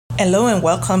Hello and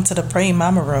welcome to the Praying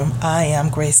Mama Room. I am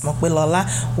Grace Mopelola.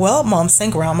 Well, moms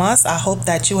and grandmas, I hope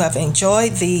that you have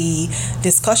enjoyed the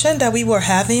discussion that we were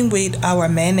having with our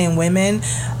men and women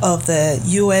of the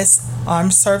U.S.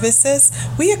 Armed Services.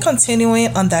 We are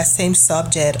continuing on that same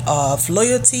subject of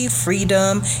loyalty,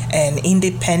 freedom, and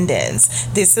independence.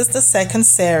 This is the second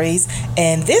series,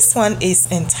 and this one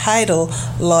is entitled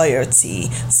Loyalty.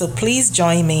 So please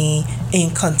join me in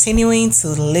continuing to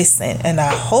listen, and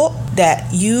I hope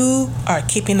that you are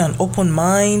keeping an open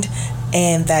mind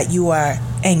and that you are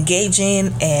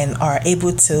engaging and are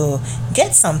able to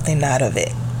get something out of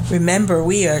it. Remember,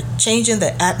 we are changing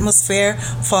the atmosphere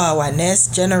for our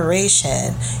next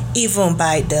generation, even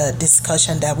by the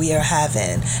discussion that we are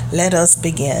having. Let us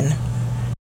begin.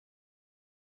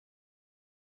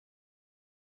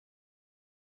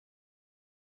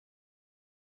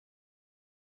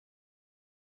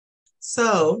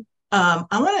 So, I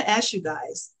want to ask you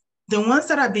guys, the ones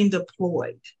that have been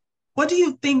deployed, what do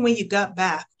you think when you got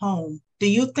back home? Do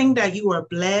you think that you were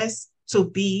blessed to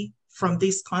be from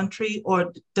this country,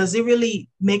 or does it really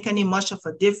make any much of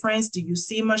a difference? Do you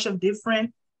see much of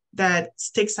difference that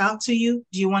sticks out to you?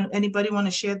 Do you want anybody want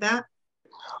to share that?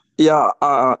 Yeah,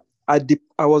 I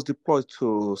was deployed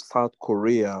to South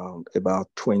Korea about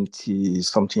 20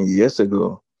 something years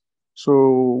ago. So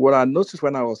what I noticed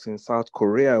when I was in South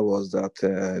Korea was that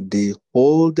the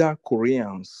older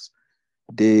Koreans,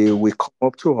 they will come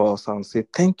up to us and say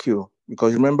thank you,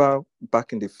 because remember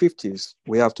back in the 50s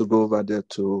we have to go over there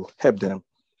to help them.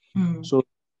 Mm, So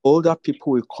older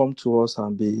people will come to us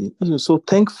and be so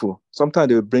thankful. Sometimes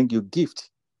they will bring you gift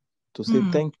to say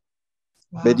mm, thank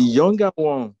you. But the wow. younger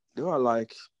one, they were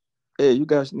like, hey, you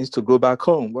guys need to go back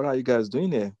home. What are you guys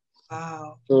doing here?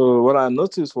 Wow. So what I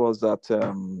noticed was that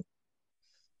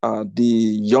the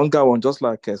younger one, just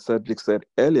like Cedric said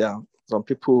earlier, some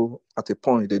people at a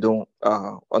point they don't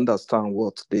understand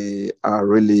what they are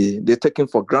really they're taking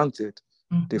for granted,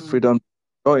 the Mm-hmm. freedom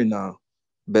going now.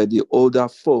 But the older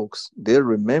folks, they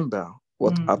remember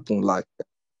what Mm. happened like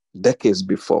decades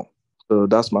before. So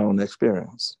that's my own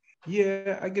experience.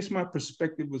 Yeah, I guess my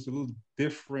perspective was a little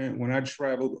different when I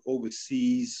traveled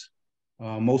overseas.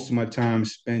 Most of my time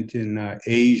spent in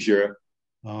Asia.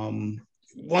 Um,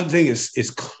 One thing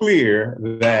is clear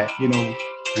that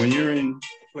when you're in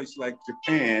a place like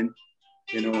Japan,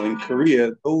 in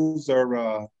Korea, those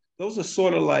are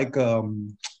sort of like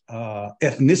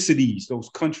ethnicities. Those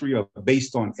countries are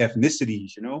based on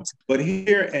ethnicities. But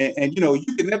here, and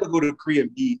you can never go to Korea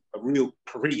and be a real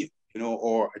Korean,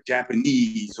 or a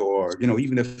Japanese, or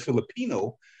even a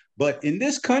Filipino. But in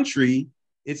this country,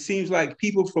 it seems like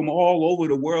people from all over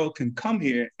the world can come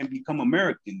here and become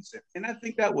Americans, and I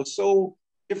think that was so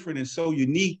different and so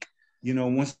unique.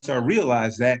 Once I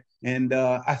realized that, and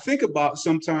I think about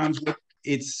sometimes what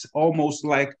it's almost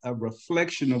like a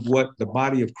reflection of what the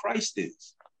body of Christ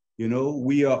is.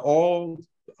 We are all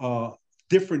uh,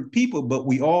 different people, but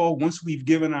we all, once we've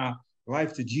given our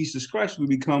life to Jesus Christ, we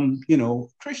become,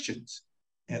 Christians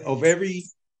of Yes. every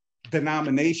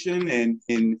denomination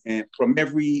and from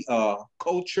every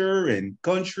culture and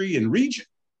country and region.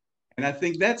 And I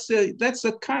think that's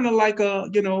a kind of like a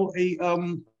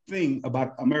thing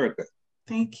about America.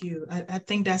 Thank you. I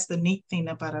think that's the neat thing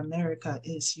about America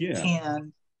is you Yeah.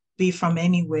 can be from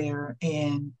anywhere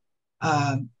and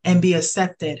be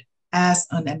accepted as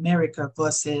an America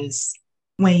versus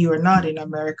when you're not in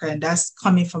America. And that's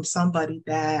coming from somebody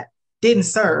that didn't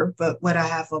serve, but what I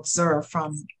have observed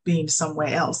from being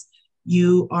somewhere else.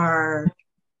 You are,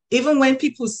 even when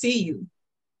people see you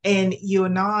and you're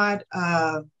not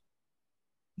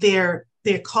their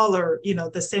color,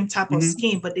 the same type of Mm-hmm.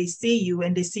 skin, but they see you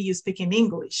and they see you speaking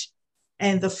English.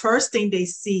 And the first thing they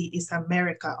see is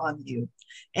America on you.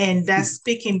 And that's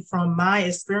speaking from my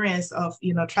experience of,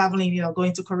 traveling,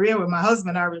 going to Korea with my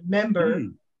husband. I remember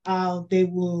Mm. they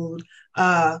would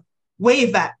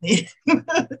wave at me.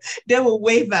 They would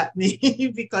wave at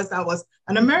me because I was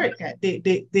an American.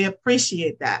 They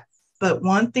appreciate that. But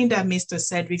one thing that Mr.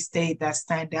 Cedric stated that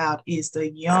stand out is the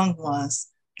young ones,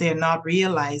 they're not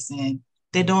realizing,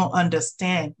 they don't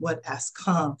understand what has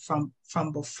come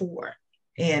from before.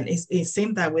 And it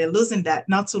seems that we're losing that.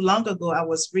 Not too long ago, I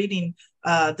was reading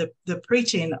the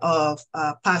preaching of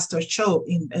Pastor Cho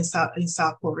in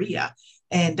South Korea.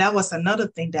 And that was another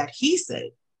thing that he said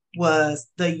was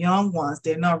the young ones,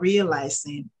 they're not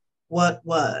realizing what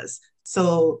was.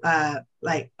 So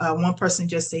one person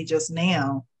just said just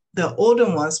now, the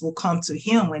older ones will come to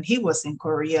him when he was in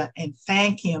Korea and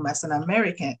thank him as an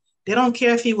American. They don't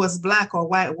care if he was black or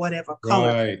white, whatever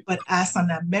color, Right. but as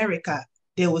an America,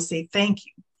 they will say thank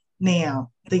you.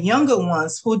 Now, the younger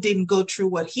ones who didn't go through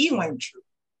what he went through,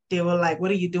 they were like, what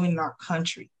are you doing in our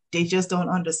country? They just don't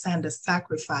understand the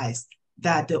sacrifice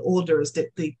that the elders,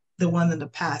 the one in the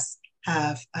past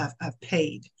have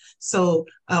paid. So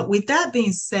with that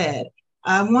being said,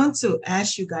 I want to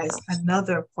ask you guys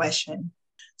another question.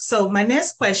 So my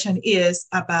next question is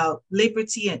about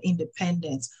liberty and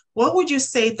independence. What would you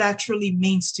say that truly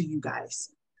means to you guys?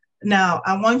 Now,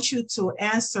 I want you to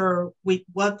answer with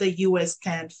what the US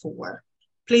stands for.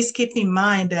 Please keep in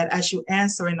mind that as you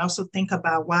answer, and also think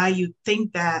about why you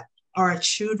think that our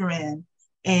children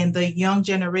and the young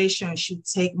generation should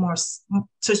take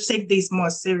these more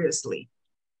seriously.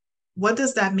 What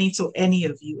does that mean to any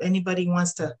of you? Anybody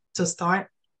wants to start?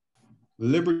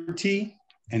 Liberty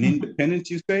and independence,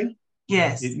 you say?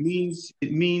 Yes. It means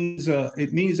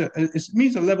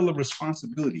a level of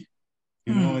responsibility,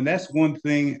 you know, and that's one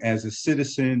thing as a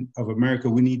citizen of America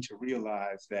we need to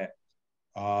realize, that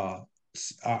our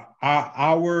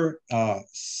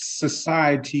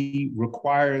society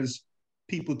requires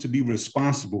people to be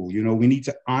responsible. You know, we need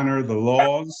to honor the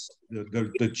laws,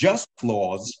 the just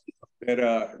laws that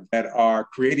are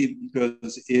created,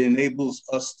 because it enables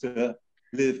us to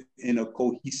live in a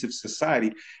cohesive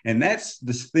society. And that's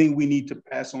the thing we need to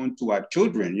pass on to our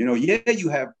children. You know, yeah, you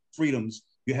have freedoms,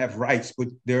 you have rights, but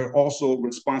there are also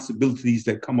responsibilities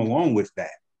that come along with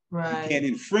that. Right. You can't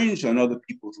infringe on other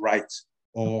people's rights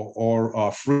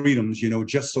or freedoms, you know,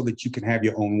 just so that you can have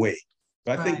your own way.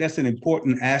 So I think that's an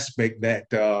important aspect that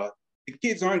the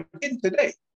kids aren't getting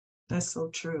today. That's so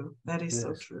true. That is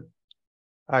so true.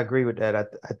 I agree with that.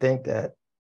 I think that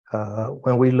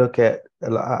when we look at,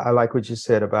 I like what you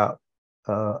said about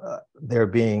there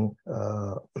being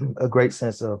a great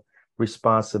sense of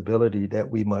responsibility that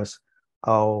we must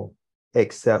all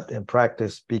accept and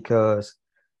practice, because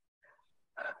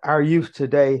our youth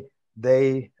today,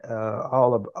 they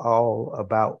all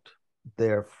about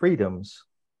their freedoms.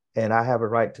 And I have a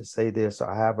right to say this,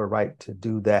 or I have a right to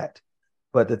do that.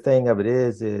 But the thing of it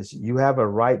is you have a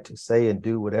right to say and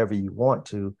do whatever you want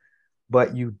to,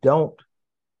 but you don't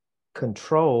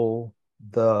control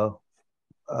the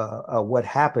what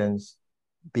happens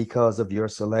because of your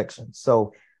selection.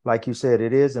 So, like you said,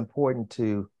 it is important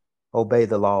to obey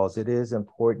the laws. It is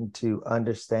important to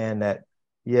understand that,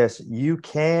 yes, you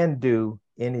can do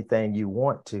anything you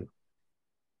want to.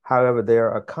 However,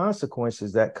 there are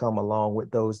consequences that come along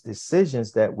with those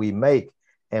decisions that we make,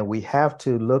 and we have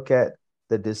to look at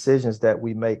the decisions that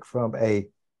we make from a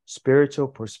spiritual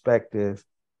perspective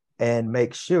and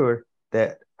make sure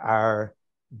that our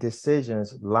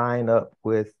decisions line up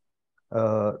with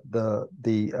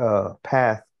the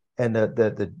path and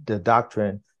the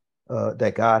doctrine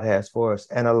that God has for us.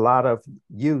 And a lot of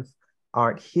youth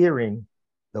aren't hearing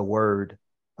the word,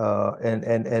 and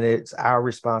it's our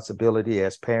responsibility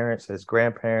as parents, as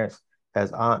grandparents,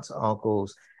 as aunts,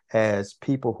 uncles, as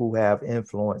people who have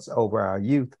influence over our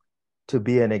youth, to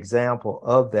be an example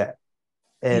of that.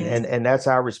 And that's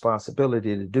our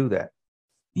responsibility to do that.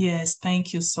 Yes,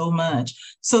 thank you so much.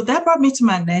 So that brought me to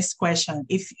my next question.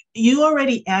 If you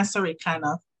already answered it kind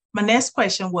of, my next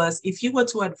question was, if you were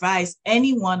to advise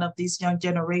any one of this young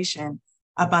generation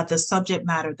about the subject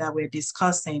matter that we're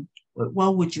discussing,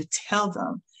 what would you tell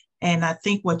them? And I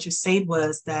think what you said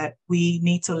was that we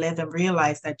need to let them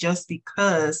realize that just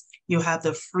because you have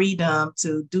the freedom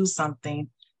to do something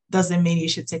doesn't mean you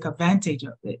should take advantage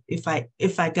of it. If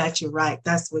I got you right,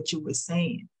 that's what you were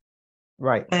saying.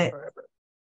 Right. But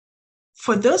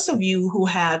for those of you who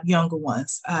have younger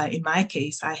ones, in my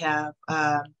case, I have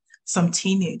some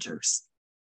teenagers.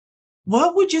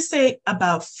 What would you say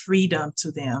about freedom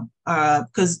to them?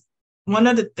 Because one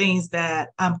of the things that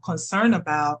I'm concerned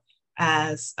about,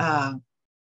 as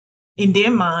in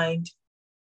their mind,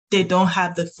 they don't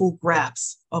have the full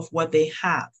grasp of what they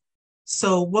have.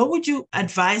 So what would you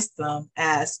advise them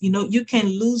as, you know, you can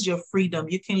lose your freedom,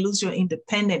 you can lose your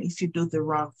independence if you do the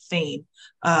wrong thing.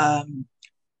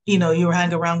 You know, you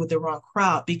hang around with the wrong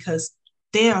crowd, because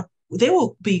they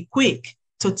will be quick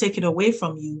to take it away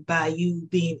from you by you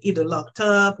being either locked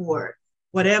up or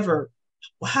whatever.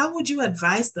 How would you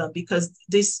advise them? Because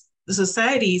the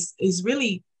society is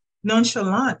really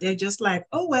nonchalant. They're just like,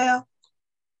 oh, well,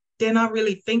 they're not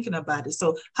really thinking about it.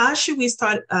 So how should we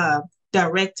start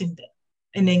directing them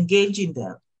and engaging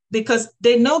them? Because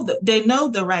they know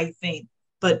the right thing,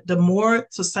 but the more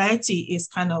society is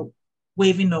kind of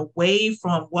waving away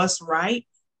from what's right,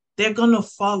 they're going to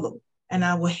follow. And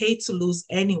I would hate to lose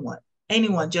anyone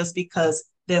just because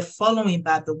they're following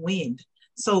by the wind.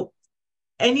 So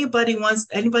anybody wants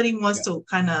to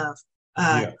kind of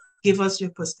give us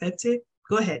your perspective?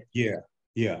 Go ahead. Yeah.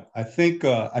 I think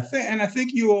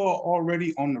you are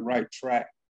already on the right track,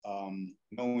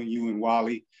 knowing you and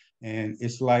Wally. And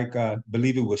it's like, I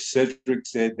believe it was Cedric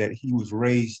said that he was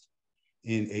raised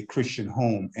in a Christian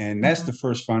home. And that's the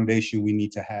first foundation we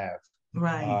need to have.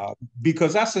 Right.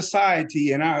 Because our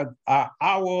society and our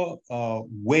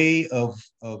way of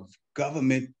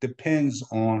government depends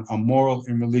on a moral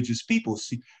and religious people.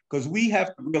 See, because we have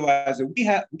to realize that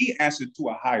we answer to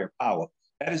a higher power.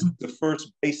 That is the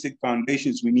first basic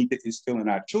foundations we need to instill in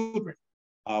our children.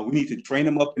 We need to train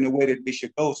them up in the way that they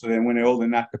should go, so that when they're older,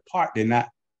 not depart, they're not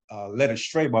led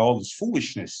astray by all this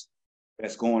foolishness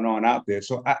that's going on out there.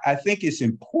 So I think it's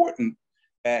important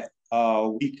that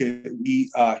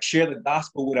we share the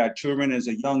gospel with our children as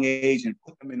a young age and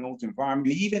put them in those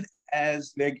environments. Even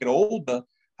as they get older,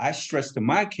 I stress to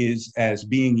my kids as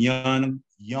being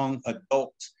young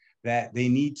adults that they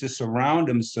need to surround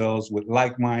themselves with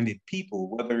like-minded people,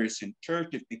 whether it's in church,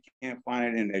 if they can't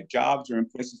find it in their jobs or in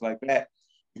places like that.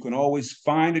 You can always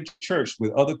find a church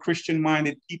with other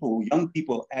Christian-minded people, young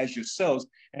people as yourselves,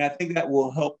 and I think that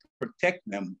will help protect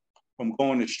them from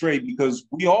going astray, because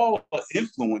we all are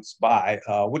influenced by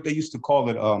what they used to call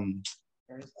it.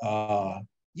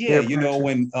 Yeah, you know,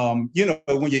 when when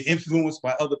you're influenced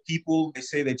by other people, they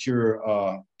say that you're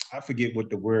I forget what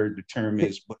the term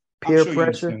is, but peer I'm sure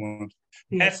pressure. You understand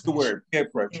that's the word, peer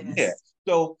pressure. Yes. Yeah.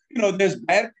 So, there's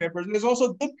bad peer pressure. There's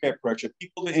also good peer pressure.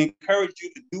 People that encourage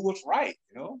you to do what's right,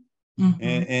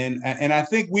 And I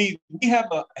think we have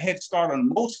a head start on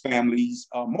most families,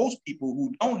 most people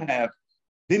who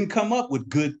didn't come up with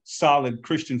good, solid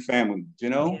Christian families,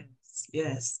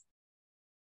 Yes.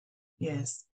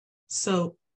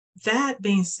 So that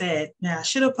being said, now I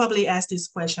should have probably asked this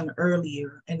question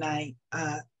earlier, and I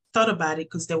thought about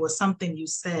it because there was something you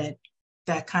said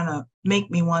that kind of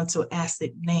make me want to ask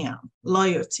it now.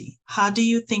 Loyalty. How do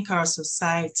you think our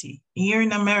society here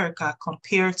in America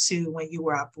compared to when you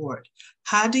were abroad?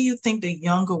 How do you think the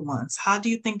younger ones, how do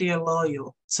you think they're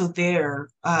loyal to their,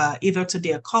 either to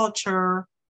their culture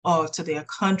or to their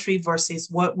country versus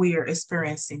what we are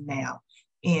experiencing now?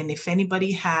 And if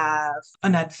anybody have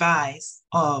an advice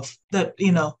of the,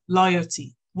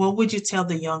 loyalty, what would you tell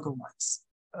the younger ones?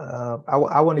 I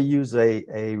want to use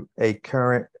a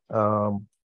current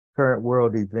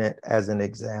world event as an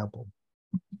example.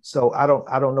 So I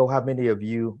don't know how many of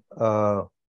you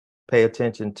pay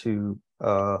attention to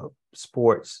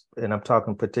sports, and I'm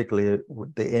talking particularly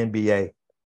with the NBA.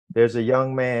 There's a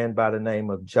young man by the name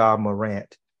of Ja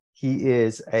Morant. He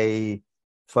is a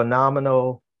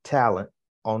phenomenal talent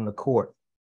on the court.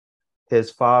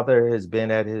 His father has been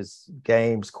at his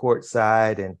games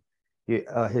courtside, and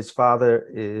his father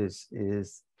is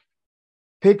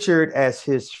pictured as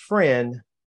his friend,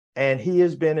 and he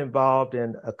has been involved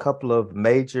in a couple of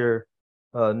major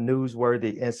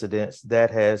newsworthy incidents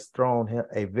that has thrown him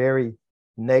a very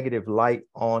negative light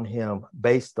on him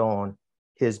based on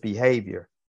his behavior.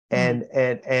 And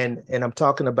I'm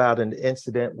talking about an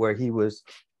incident where he was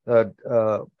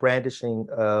brandishing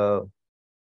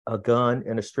a gun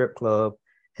in a strip club,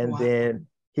 and then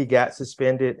he got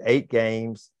suspended 8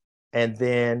 games, and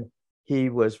then he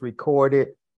was recorded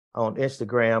on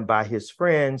Instagram by his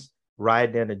friends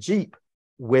riding in a Jeep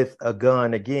with a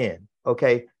gun again.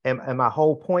 Okay. And my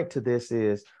whole point to this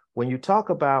is, when you talk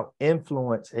about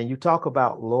influence and you talk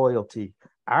about loyalty,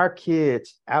 our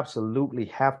kids absolutely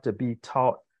have to be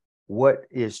taught what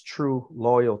is true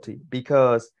loyalty,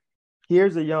 because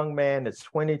here's a young man that's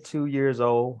 22 years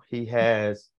old. He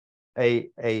has a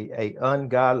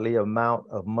ungodly amount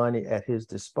of money at his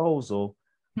disposal.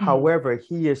 However,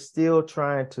 he is still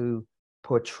trying to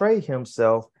portray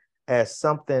himself as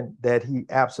something that he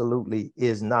absolutely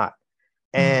is not.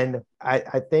 And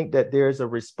I think that there's a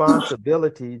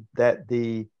responsibility that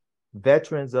the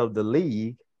veterans of the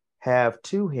league have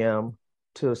to him,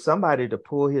 to somebody to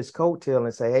pull his coattail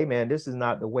and say, hey, man, this is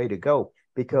not the way to go,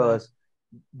 because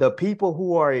the people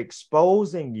who are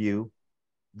exposing you,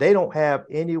 they don't have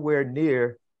anywhere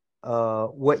near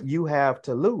what you have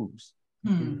to lose.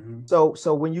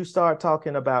 So when you start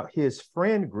talking about his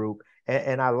friend group,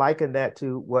 and I liken that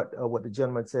to what the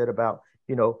gentleman said about,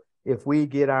 if we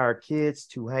get our kids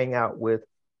to hang out with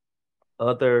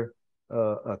other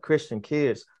Christian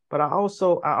kids, but I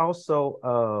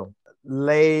also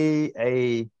lay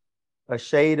a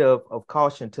shade of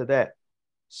caution to that.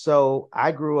 So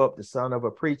I grew up the son of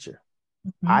a preacher.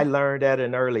 I learned at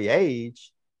an early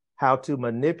age how to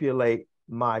manipulate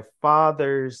my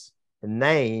father's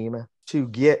name to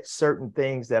get certain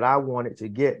things that I wanted to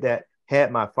get, that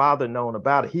had my father known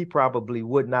about it, he probably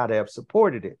would not have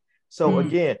supported it. So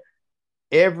again,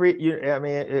 every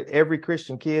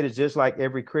Christian kid is just like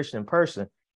every Christian person.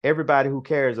 Everybody who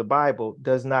carries a Bible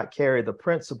does not carry the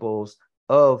principles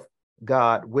of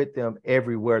God with them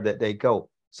everywhere that they go.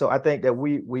 So I think that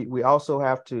we also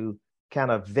have to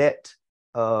kind of vet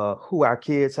who our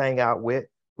kids hang out with.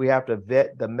 We have to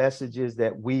vet the messages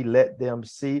that we let them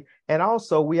see. And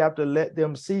also we have to let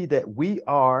them see that we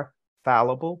are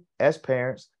fallible as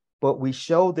parents, but we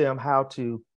show them how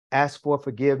to ask for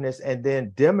forgiveness and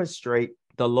then demonstrate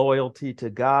the loyalty to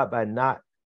God by not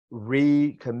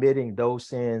recommitting those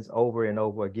sins over and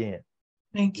over again.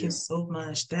 Thank you so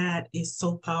much. That is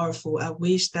so powerful. I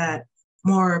wish that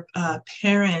more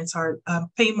parents are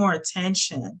pay more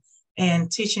attention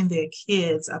and teaching their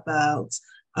kids about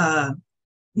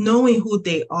knowing who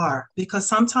they are, because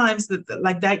sometimes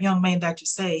like that young man that you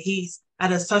say, he's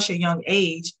at such a young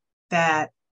age that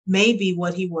maybe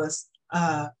what he was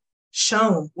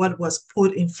shown, what was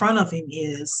put in front of him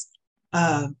is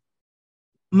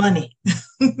money.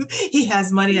 He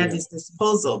has money at his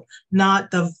disposal, not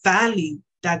the value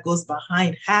that goes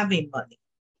behind having money.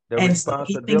 The and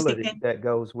responsibility so he thinks that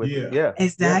goes with it. Yeah.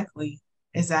 Exactly.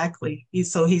 Exactly.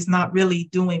 So he's not really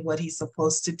doing what he's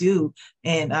supposed to do.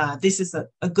 And this is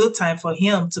a good time for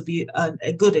him to be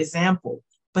a good example,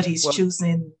 but he's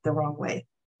choosing the wrong way.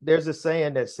 There's a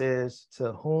saying that says,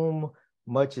 to whom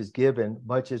much is given,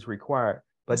 much is required.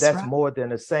 But that's right. more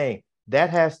than a saying.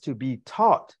 That has to be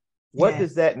taught. What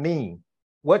does that mean?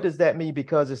 What does that mean?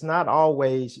 Because it's not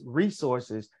always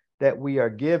resources that we are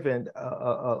given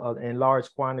in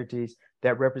large quantities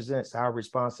that represents our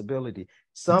responsibility.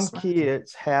 Some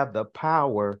kids have the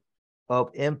power of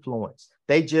influence.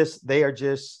 They are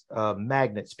just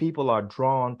magnets. People are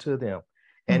drawn to them.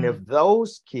 And if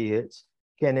those kids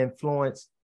can influence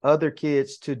other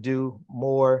kids to do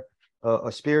more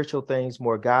spiritual things,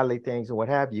 more godly things, and what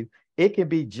have you, it can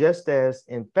be just as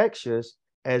infectious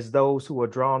as those who are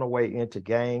drawn away into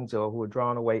gangs or who are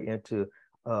drawn away into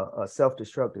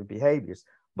self-destructive behaviors.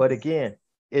 But again,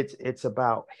 it's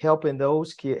about helping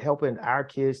those kids, helping our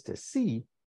kids to see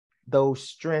those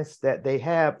strengths that they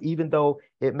have, even though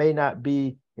it may not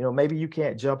be, maybe you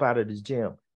can't jump out of the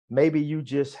gym. Maybe you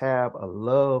just have a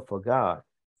love for God.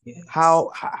 Yes.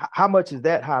 How much is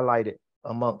that highlighted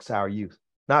amongst our youth?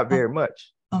 Not very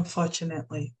much.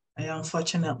 Unfortunately,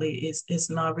 it's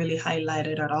not really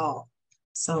highlighted at all.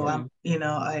 So,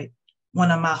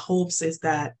 one of my hopes is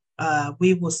that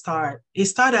we will start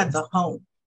at the home.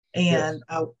 And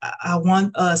yes. I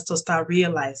want us to start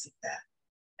realizing that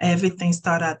everything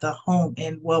starts at the home,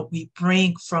 and what we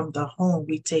bring from the home,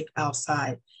 we take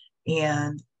outside.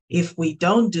 And if we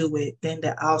don't do it, then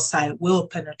the outside will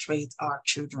penetrate our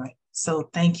children. So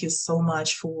thank you so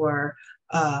much for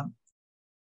your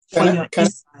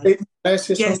insight. Can I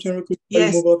say something real quick?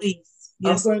 Yes, please.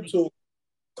 I'm going to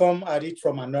come at it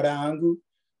from another angle,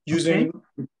 using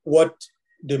what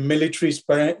the military is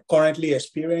currently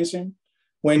experiencing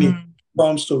when it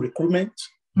comes to recruitment.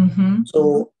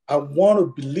 So I want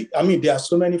to believe, there are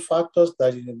so many factors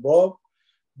that is involved,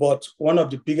 but one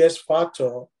of the biggest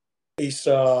factor is,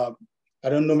 I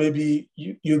don't know, maybe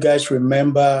you guys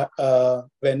remember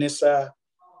Vanessa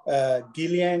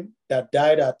Gillian that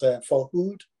died at Fort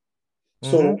Hood.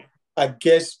 So I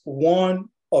guess one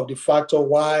of the factors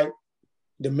why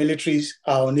the militaries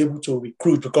are unable to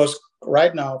recruit, because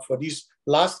right now for this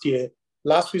last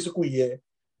fiscal year,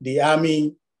 the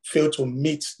Army failed to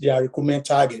meet their recruitment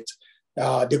target.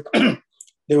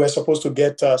 They were supposed to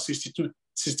get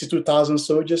 62,000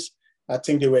 soldiers. I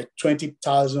think they were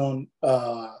 20,000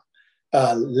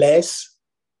 less.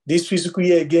 This fiscal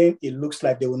year, again, it looks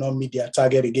like they will not meet their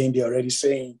target again. They're already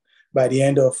saying by the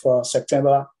end of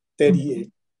September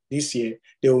 30th this year,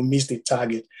 they will miss the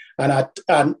target.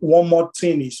 And one more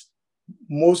thing is,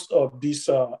 most of these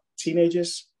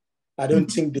teenagers, I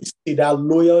don't think they see that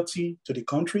loyalty to the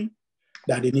country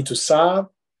that they need to serve.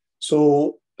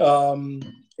 So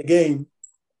again,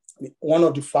 one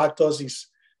of the factors is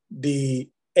the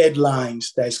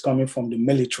headlines that is coming from the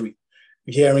military,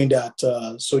 hearing that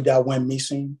soldier went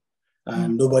missing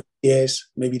and nobody cares.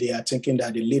 Maybe they are thinking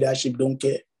that the leadership don't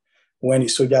care when a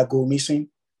soldier go missing,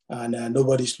 and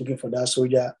nobody's looking for that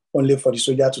soldier, only for the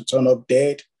soldier to turn up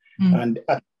dead. And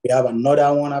we have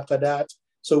another one after that.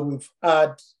 So we've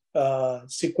had a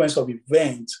sequence of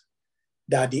events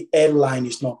that the headline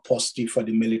is not positive for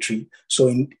the military. So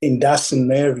in that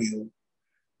scenario,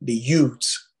 the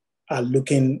youths are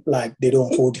looking like they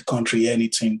don't hold the country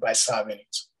anything by serving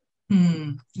it.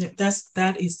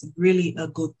 That is really a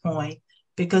good point,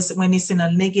 because when it's in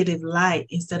a negative light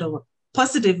instead of a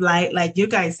positive light, like you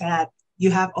guys had,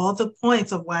 you have all the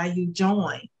points of why you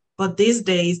joined. But these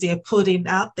days they're putting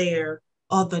out there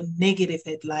all the negative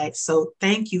headlights. So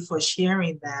thank you for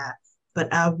sharing that.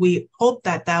 But we hope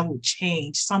that will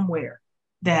change somewhere,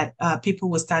 that people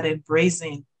will start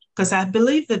embracing because I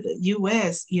believe that the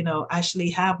U.S., actually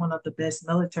have one of the best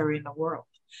military in the world,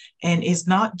 and it's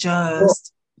not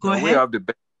just. Go We ahead. have the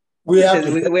best. We have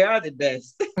We are the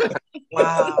best.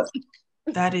 Wow,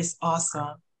 that is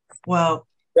awesome. Well,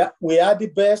 we are the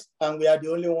best, and we are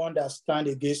the only one that stand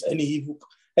against any evil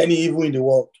in the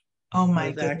world. oh my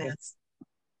Exactly. goodness.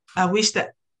 I wish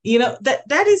that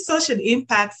that is such an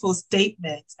impactful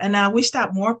statement, and I wish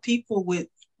that more people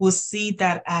would see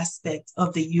that aspect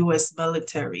of the U.S.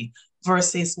 military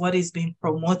versus what is being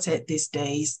promoted these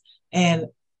days. And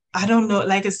I don't know,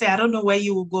 like I said, I don't know where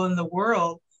you will go in the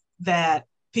world that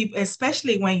people,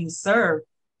 especially when you serve,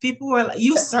 people are like,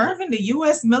 you serve in the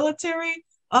U.S. military.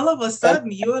 All of a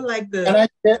sudden, you're like Can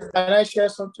I share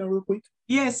something real quick?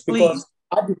 Yes, Because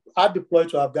please. I deployed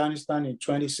to Afghanistan in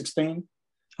 2016,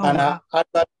 Oh, and wow.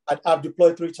 I've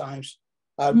deployed 3 times.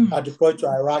 I deployed to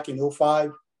Iraq in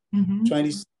 2005,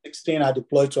 2016 I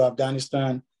deployed to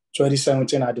Afghanistan,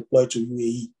 2017 I deployed to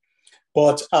UAE.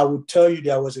 But I would tell you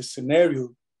there was a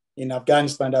scenario in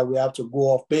Afghanistan that we have to go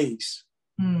off base.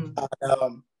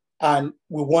 And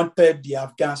we wanted the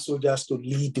Afghan soldiers to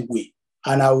lead the way.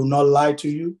 And I will not lie to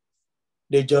you,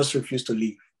 they just refused to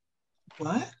leave.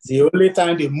 What? The only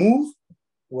time they moved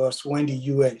was when the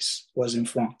US was in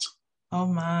front. Oh,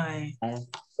 my.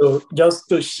 So just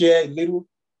to share a little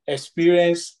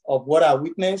experience of what I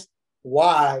witnessed,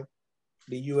 why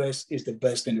the US is the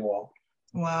best in the world.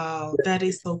 Wow, that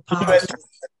is so powerful.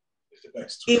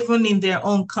 Even in their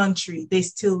own country, they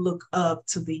still look up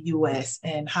to the US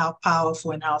and how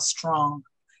powerful and how strong,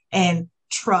 and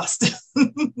trust.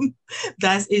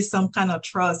 That is some kind of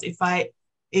trust. If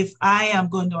I am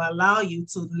going to allow you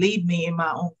to lead me in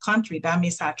my own country, that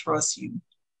means I trust you.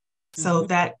 So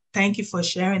thank you for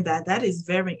sharing that. That is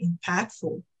very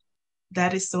impactful.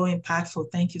 That is so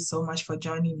impactful. Thank you so much for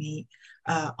joining me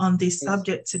on this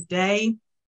subject today.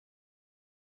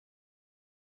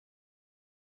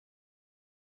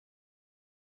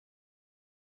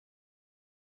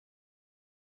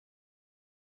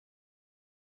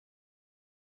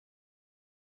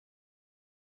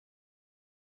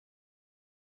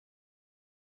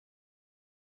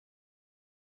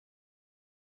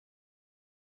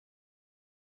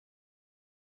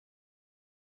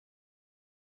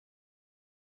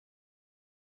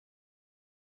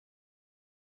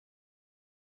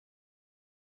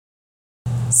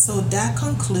 So that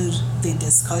concludes the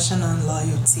discussion on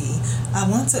loyalty. I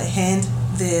want to end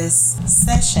this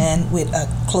session with a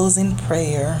closing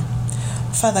prayer.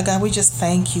 Father God, we just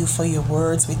thank you for your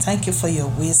words. We thank you for your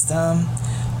wisdom.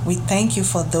 We thank you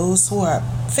for those who are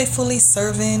faithfully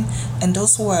serving and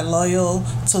those who are loyal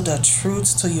to the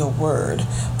truth, to your word.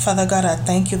 Father God, I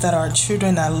thank you that our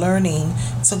children are learning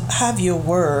to have your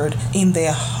word in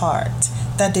their heart,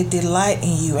 that they delight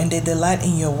in you and they delight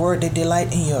in your word, they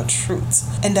delight in your truth,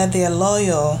 and that they are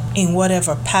loyal in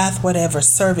whatever path, whatever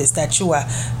service that you are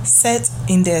set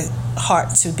in their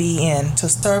heart to be in, to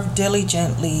serve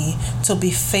diligently, to be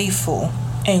faithful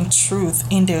and truth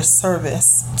in their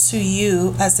service to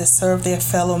you as they serve their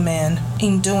fellow men.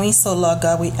 In doing so, Lord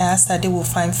God, we ask that they will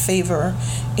find favor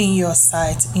in your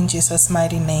sight. In Jesus'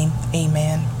 mighty name,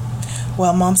 amen.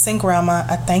 Well, moms and grandma,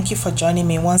 I thank you for joining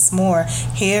me once more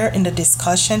here in the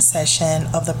discussion session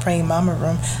of the Praying Mama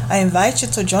Room. I invite you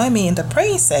to join me in the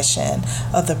praying session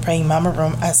of the Praying Mama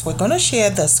Room as we're going to share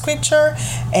the scripture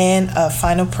and a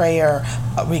final prayer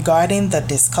regarding the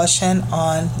discussion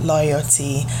on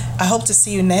loyalty. I hope to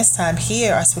see you next time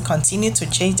here as we continue to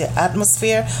change the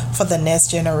atmosphere for the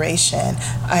next generation.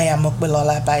 I am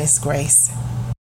mopelola by His grace.